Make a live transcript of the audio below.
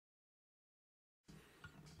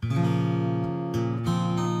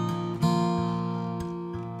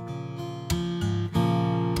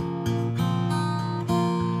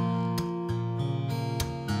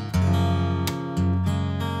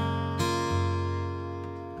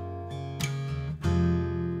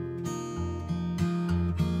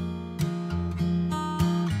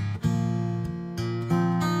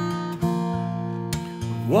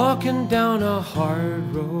walking down a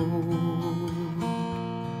hard road,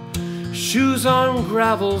 shoes on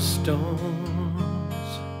gravel stones,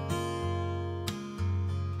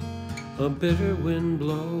 a bitter wind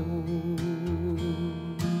blows.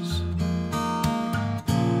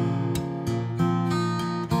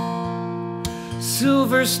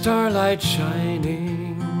 Silver starlight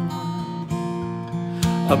shining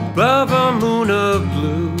above a moon of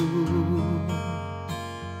blue,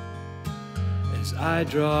 as I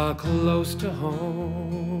draw close to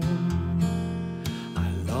home, I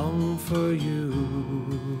long for you.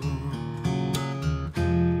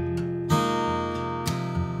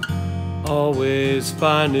 Always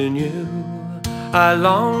finding you, I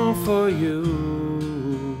long for you.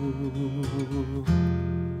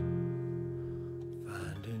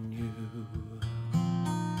 Finding you.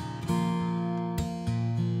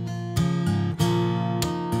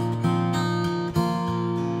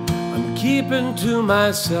 I'm keeping to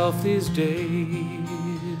myself these days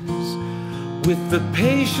with the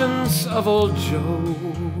patience of old Joe,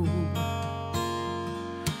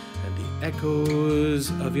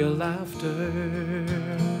 echoes of your laughter,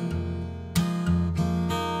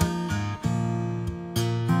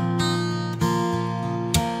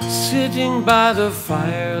 sitting by the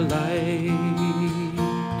firelight,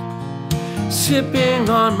 sipping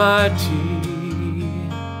on my tea,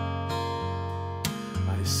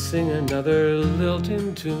 I sing another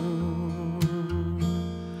lilting tune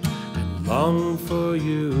and long for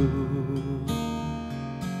you.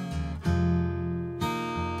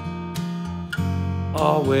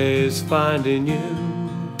 Always finding you,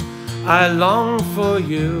 I long for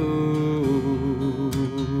you.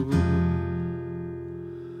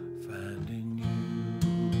 Finding you.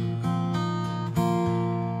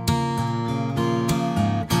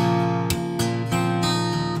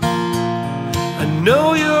 I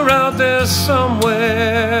know you're out there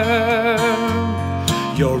somewhere,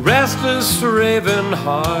 your restless raving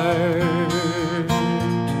heart,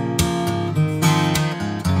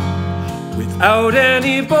 without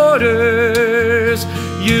any borders,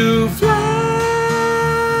 you fly.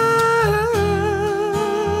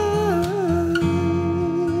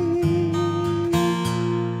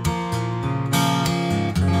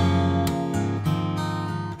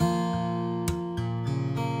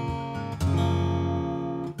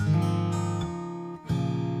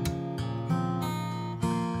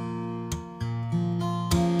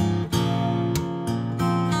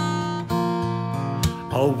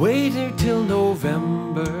 I'll wait until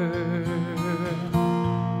November,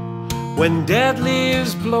 when dead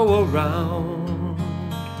leaves blow around,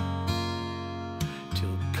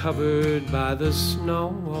 till covered by the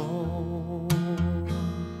snow,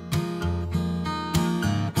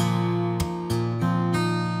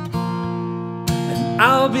 and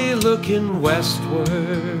I'll be looking westward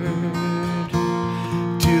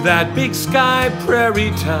to that big sky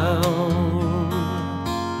prairie town.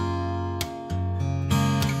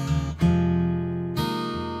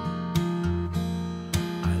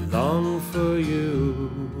 Long for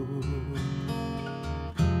you.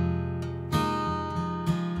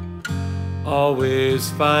 Always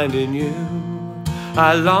finding you,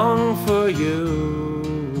 I long for you.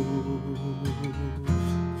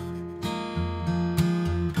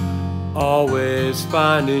 Always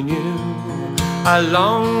finding you, I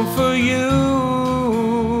long for you.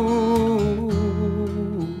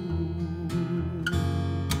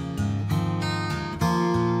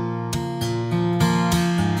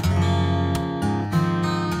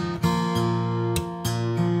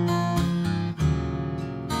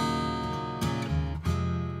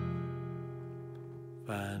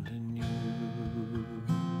 Finding you.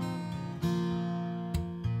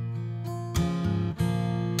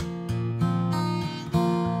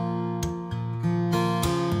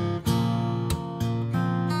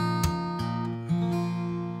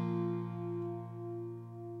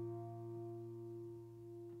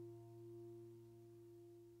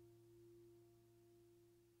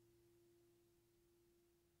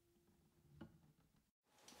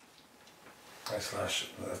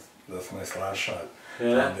 That's a nice last shot.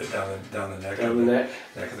 Yeah. Down the neck. Down the neck.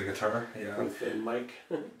 Neck of the guitar. Yeah. With the mic.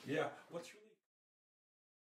 Yeah. What's your